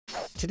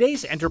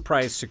Today's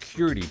enterprise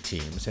security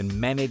teams and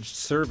managed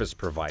service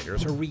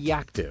providers are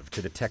reactive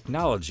to the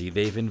technology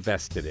they've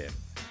invested in.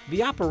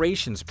 The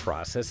operations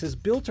process is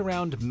built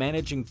around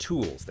managing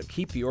tools that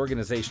keep the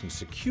organization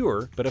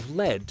secure but have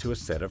led to a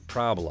set of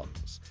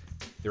problems.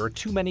 There are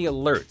too many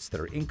alerts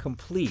that are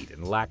incomplete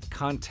and lack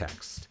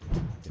context.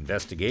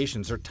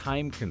 Investigations are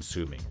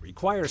time-consuming,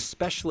 require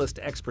specialist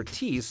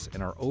expertise,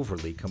 and are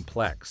overly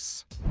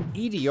complex.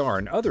 EDR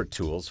and other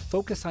tools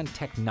focus on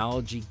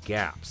technology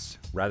gaps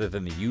rather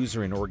than the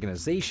user and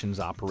organization's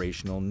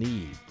operational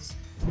needs.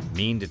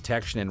 Mean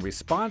detection and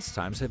response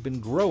times have been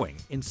growing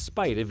in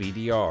spite of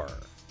EDR.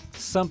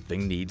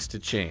 Something needs to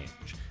change.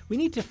 We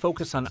need to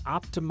focus on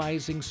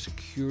optimizing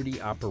security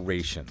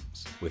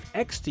operations. With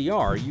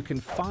XDR, you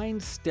can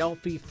find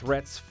stealthy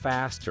threats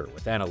faster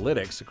with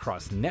analytics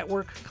across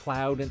network,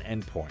 cloud, and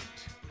endpoint.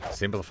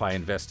 Simplify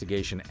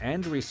investigation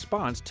and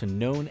response to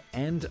known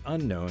and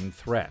unknown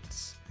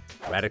threats.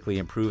 Radically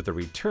improve the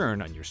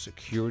return on your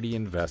security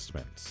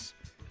investments.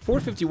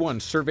 451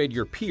 surveyed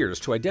your peers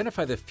to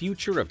identify the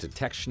future of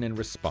detection and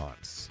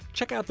response.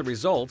 Check out the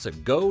results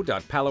at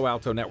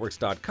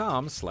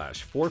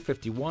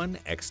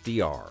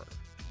go.paloaltonetworks.com/451XDR.